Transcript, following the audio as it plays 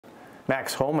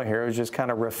Max Homa here has just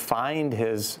kind of refined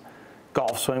his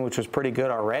golf swing, which was pretty good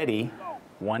already.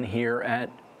 Won here at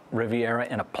Riviera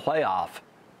in a playoff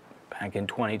back in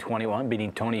 2021,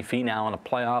 beating Tony Finau in a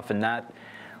playoff, and that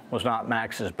was not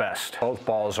Max's best. Both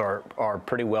balls are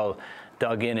pretty well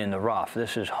dug in the rough.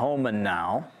 This is Homa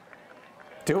now.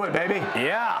 Do it, baby.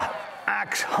 Yeah,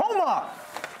 Max Homa.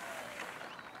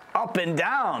 Up and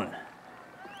down.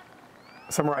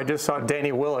 Somewhere I just saw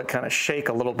Danny Willett kind of shake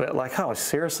a little bit, like, oh,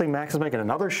 seriously, Max is making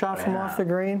another shot from off the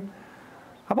green?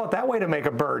 How about that way to make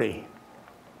a birdie?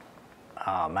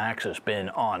 Max has been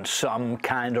on some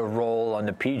kind of roll on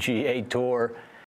the PGA Tour.